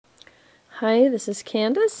Hi, this is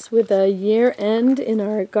Candace with a year end in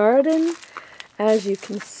our garden. As you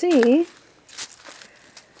can see,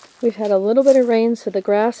 we've had a little bit of rain, so the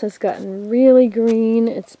grass has gotten really green.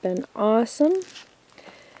 It's been awesome.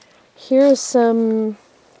 Here's some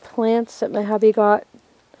plants that my hubby got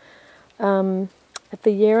at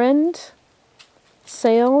the year end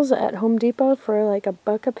sales at Home Depot for like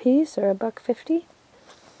 $1 a piece or $1.50.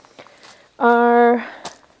 Our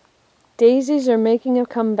daisies are making a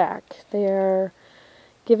comeback. They are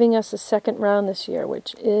giving us a second round this year,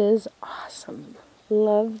 which is awesome.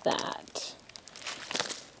 Love that.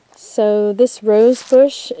 So this rose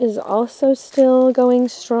bush is also still going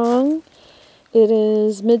strong. It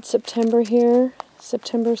is mid-September here.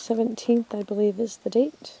 September 17th, I believe, is the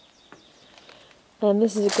date. And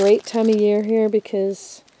this is a great time of year here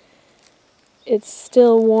because it's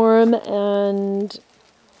still warm and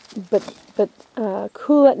but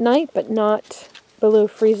cool at night, but not below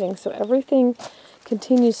freezing. So everything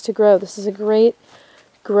continues to grow. This is a great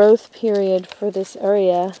growth period for this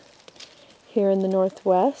area here in the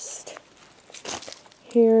Northwest.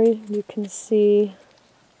 Here you can see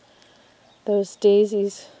those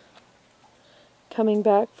daisies coming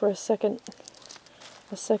back for a second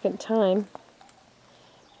time.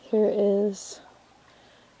 Here is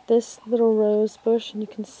this little rose bush, and you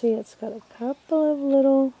can see it's got a couple of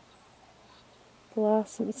little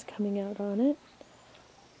blossoms coming out on it.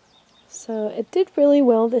 So it did really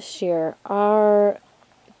well this year. Our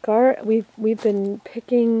we've been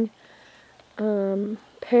picking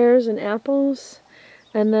pears and apples,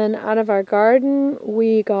 and then out of our garden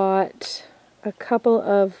we got a couple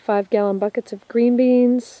of 5-gallon buckets of green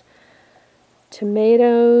beans,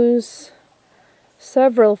 tomatoes,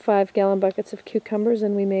 several 5-gallon buckets of cucumbers,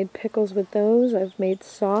 and we made pickles with those. I've made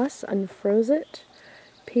sauce, unfroze it,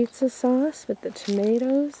 pizza sauce with the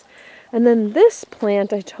tomatoes. And then this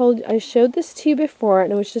plant, I showed this to you before,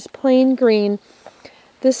 and it was just plain green.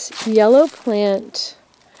 This yellow plant,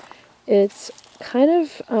 it's kind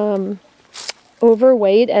of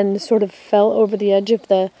overweight and sort of fell over the edge of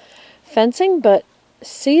the fencing, but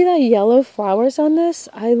see the yellow flowers on this?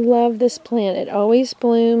 I love this plant. It always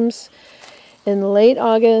blooms in late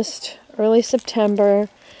August, early September,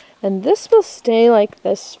 and this will stay like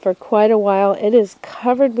this for quite a while. It is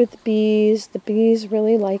covered with bees. The bees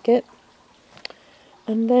really like it.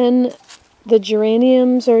 And then the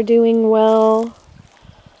geraniums are doing well.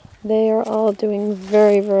 They are all doing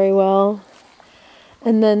very, very well.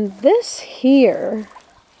 And then this here,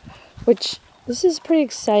 which this is pretty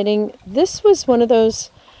exciting. This was one of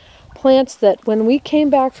those plants that when we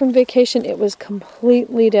came back from vacation, it was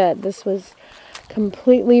completely dead. This was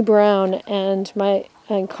completely brown, and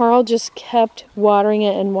Carl just kept watering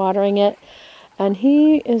it and watering it, and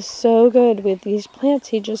he is so good with these plants.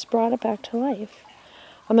 He just brought it back to life.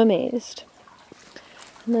 I'm amazed.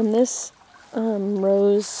 And then this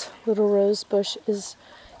little rose bush is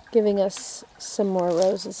giving us some more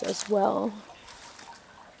roses as well.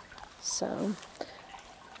 So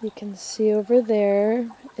you can see over there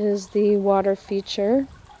is the water feature,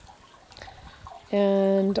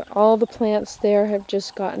 and all the plants there have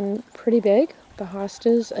just gotten pretty big, the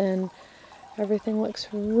hostas, and everything looks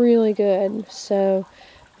really good. So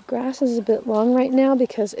the grass is a bit long right now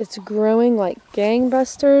because it's growing like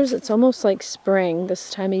gangbusters. It's almost like spring this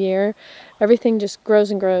time of year. Everything just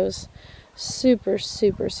grows and grows super,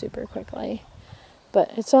 super, super quickly.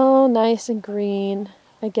 But it's all nice and green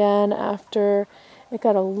again after it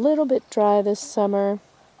got a little bit dry this summer.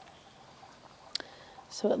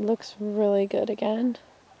 So it looks really good again.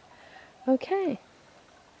 Okay,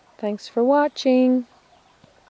 thanks for watching.